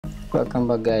Welcome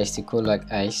back guys to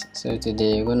CodeLikeIce. So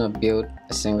today we're gonna build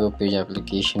a single page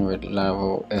application with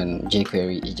Laravel and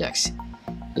JQuery Ajax.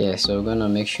 Yeah, so we're gonna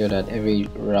make sure that every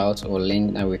route or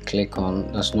link that we click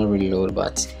on does not reload,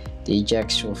 but the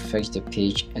Ajax will fetch the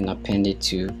page and append it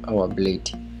to our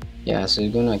blade. Yeah, so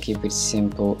we're gonna keep it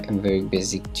simple and very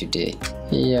basic today.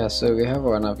 Yeah, so we have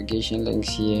our navigation links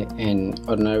here, and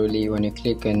ordinarily when you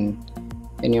click on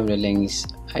any of the links,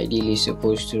 ideally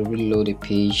supposed to reload the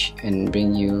page and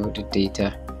bring you the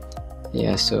data.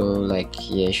 Yeah, so like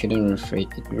it shouldn't refresh,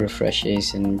 it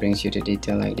refreshes and brings you the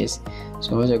data like this.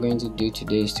 So what we're going to do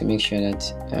today is to make sure that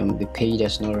the page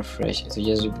does not refresh, so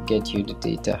just get you the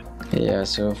data. Yeah,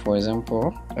 so for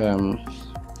example,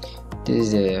 this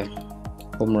is the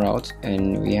home route,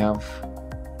 and we have,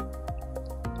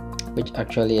 which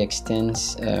actually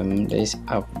extends this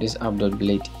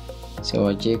app.blade. So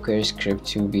our jQuery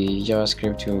script will be,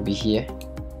 JavaScript will be here.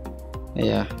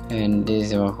 Yeah, and this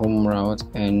is our home route,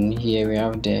 and here we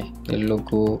have the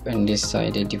logo, and this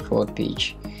side the default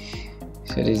page.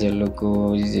 So this is the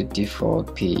logo, this is the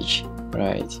default page.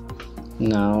 Right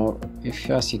now,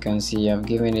 as you can see, I've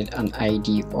given it an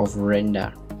ID of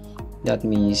render. That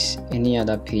means any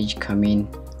other page come in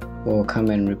will come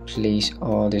and replace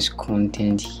all this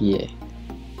content here.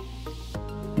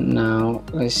 Now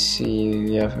let's see,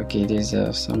 we have, okay, this is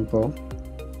a sample.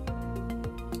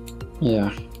 Yeah,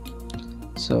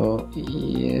 so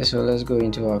let's go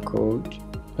into our code.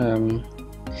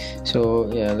 Let's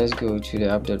go to the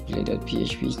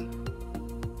app.blade.php.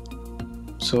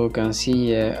 So you can see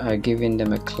here I've given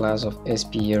them a class of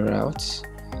SPA routes.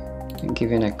 I'm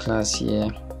giving a class here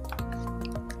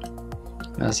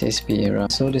as SPA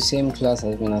route. So the same class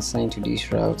has been assigned to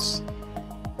these routes.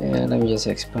 Let me just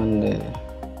expand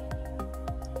the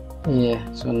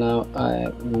so now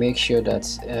I make sure that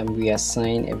we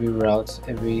assign every route,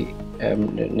 every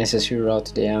necessary route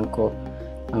to the anchor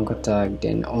tag.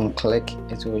 Then on click,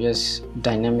 it will just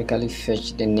dynamically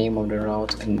fetch the name of the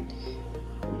route and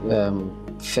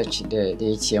fetch the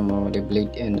HTML, the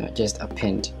blade, and just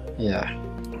append. Yeah,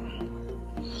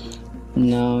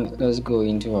 now let's go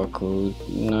into our code.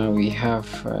 Now we have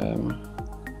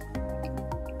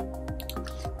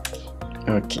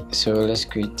okay, so let's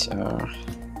create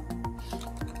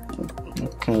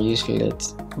can use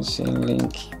let's say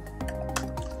link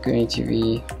going to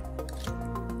be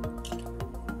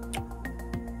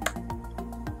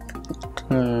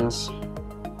class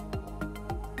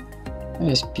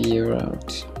SPA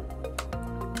route.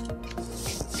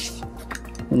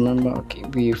 Remember, okay,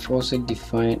 we've also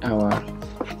defined our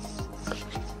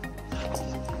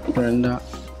render.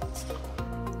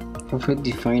 We've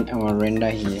defined our render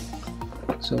here,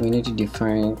 so we need to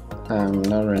define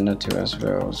that render too as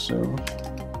well.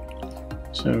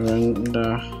 So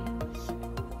render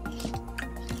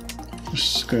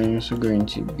is going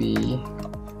to be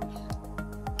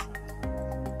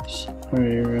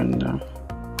render.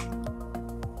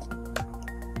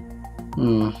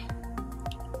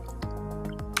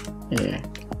 Yeah,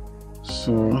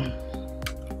 so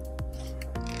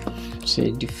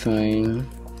say define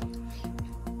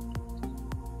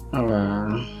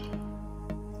our,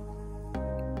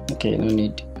 okay, no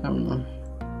need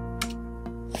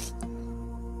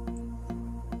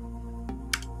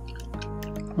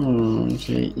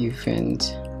say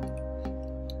event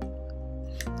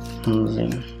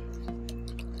handling.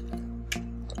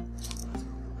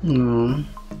 No,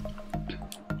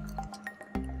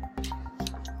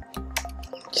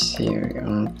 say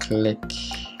on click.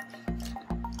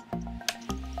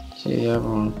 So you have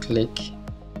on click,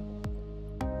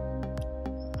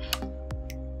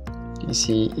 you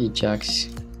see Ajax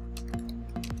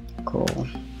call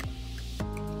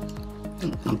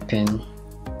append.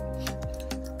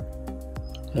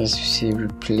 Let's see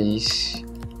replace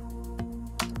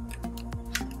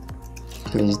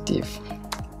div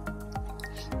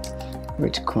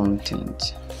with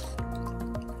content.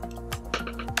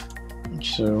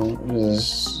 So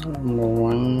there's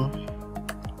 1,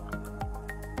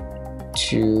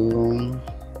 2,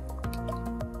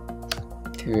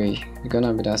 3. It's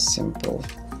gonna be that simple.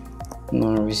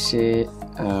 Now we say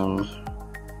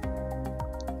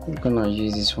we're gonna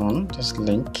use this one, just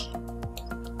link,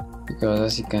 because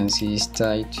as you can see it's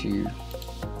tied to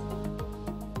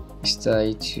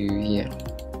here,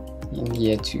 in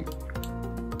here too.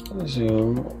 So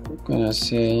we're gonna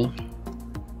say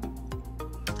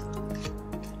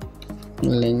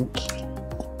link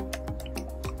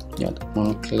dot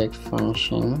on click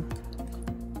function,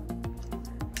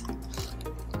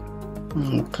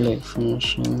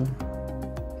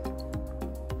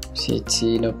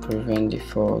 CT.prevent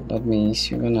default. That means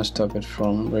you're gonna stop it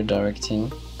from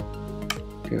redirecting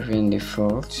prevent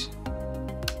default.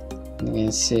 You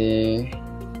can say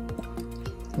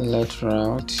let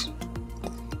route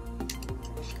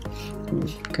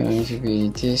going to be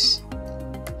this.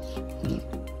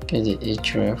 Get the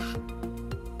href.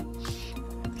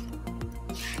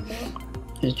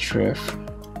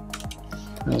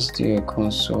 Let's do a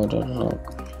console.log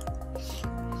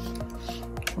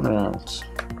route.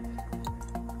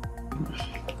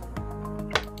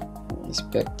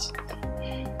 Inspect.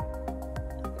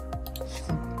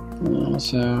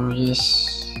 So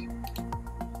just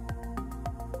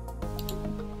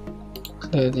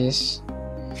clear this.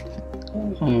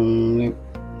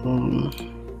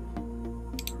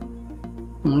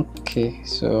 Okay,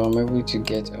 so I'm able to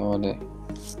get all the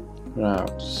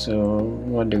routes. So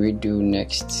what do we do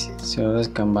next? So let's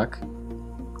come back.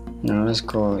 Now let's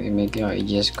call make our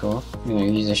Ajax call.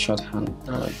 Use a shorthand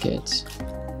get.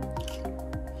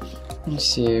 Let's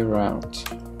say route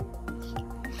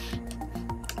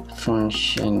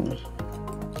function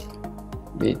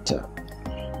beta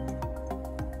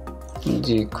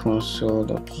the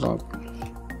console.log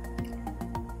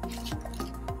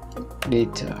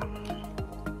data.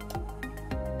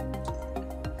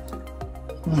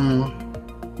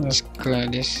 Let's clear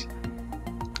this.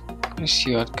 Let's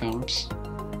see what comes.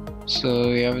 So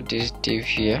we have this div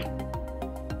here.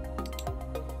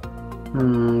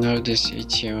 We have this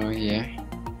HTML here.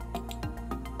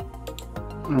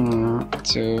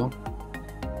 So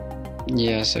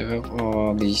yes, I have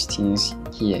all these things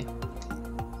here.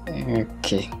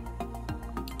 Okay,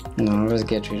 now let's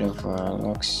get rid of our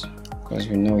logs because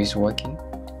we know it's working.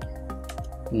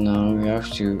 Now we have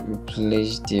to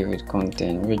replace div with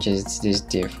content, which is this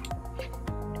div.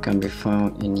 It can be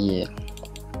found in here.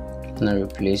 Now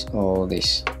replace all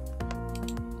this.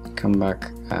 Come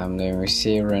back, then we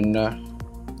say render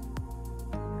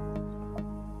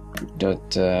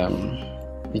dot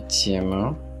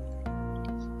HTML.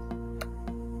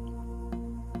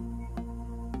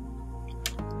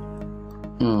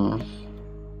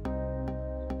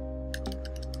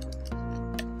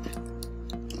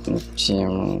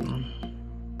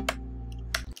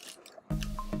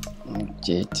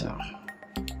 Data.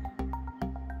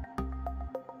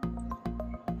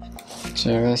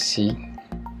 So let's see.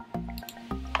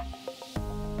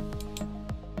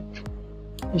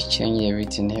 Let's change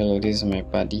everything. Hello, this is my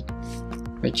body,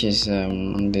 which is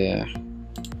on the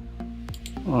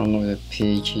one of the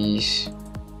pages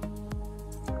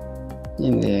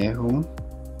in the home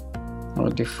or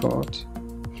default.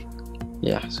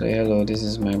 Yeah, so hello, this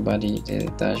is my body,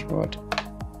 the dashboard.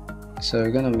 So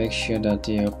we're gonna make sure that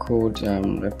your code,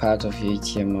 a part of your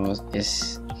HTML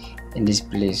is in this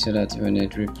place, so that when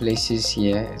it replaces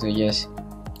here, it will just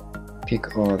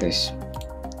pick all this.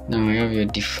 Now we have your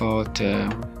default.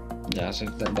 Yeah, so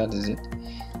that is it.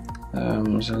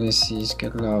 So let's see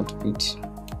scheduler output.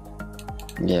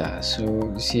 Yeah, so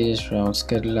you see this route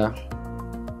scheduler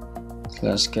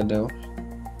 / schedule.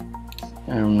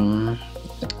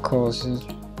 It calls it.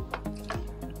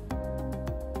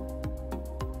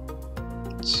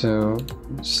 So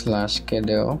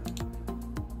 /schedule.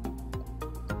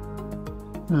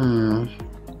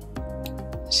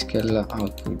 Scheduler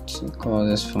output. We call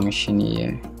this function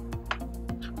here.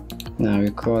 Now we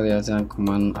call the other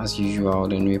command as usual,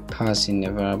 then we pass in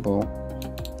a variable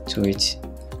to it.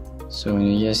 So when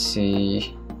you just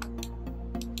say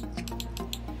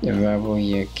the variable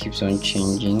here keeps on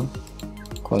changing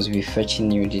because we fetching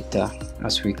new data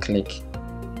as we click.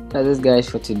 That is guys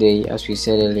for today. As we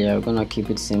said earlier, we're gonna keep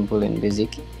it simple and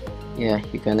basic. Yeah,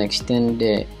 you can extend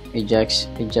the Ajax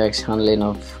handling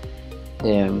of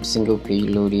the single page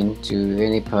loading to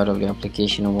any part of the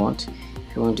application you want.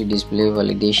 If you want to display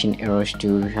validation errors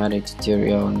too, we had a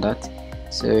tutorial on that.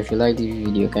 So if you like this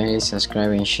video, kindly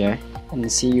subscribe and share,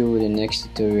 and see you in the next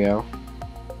tutorial.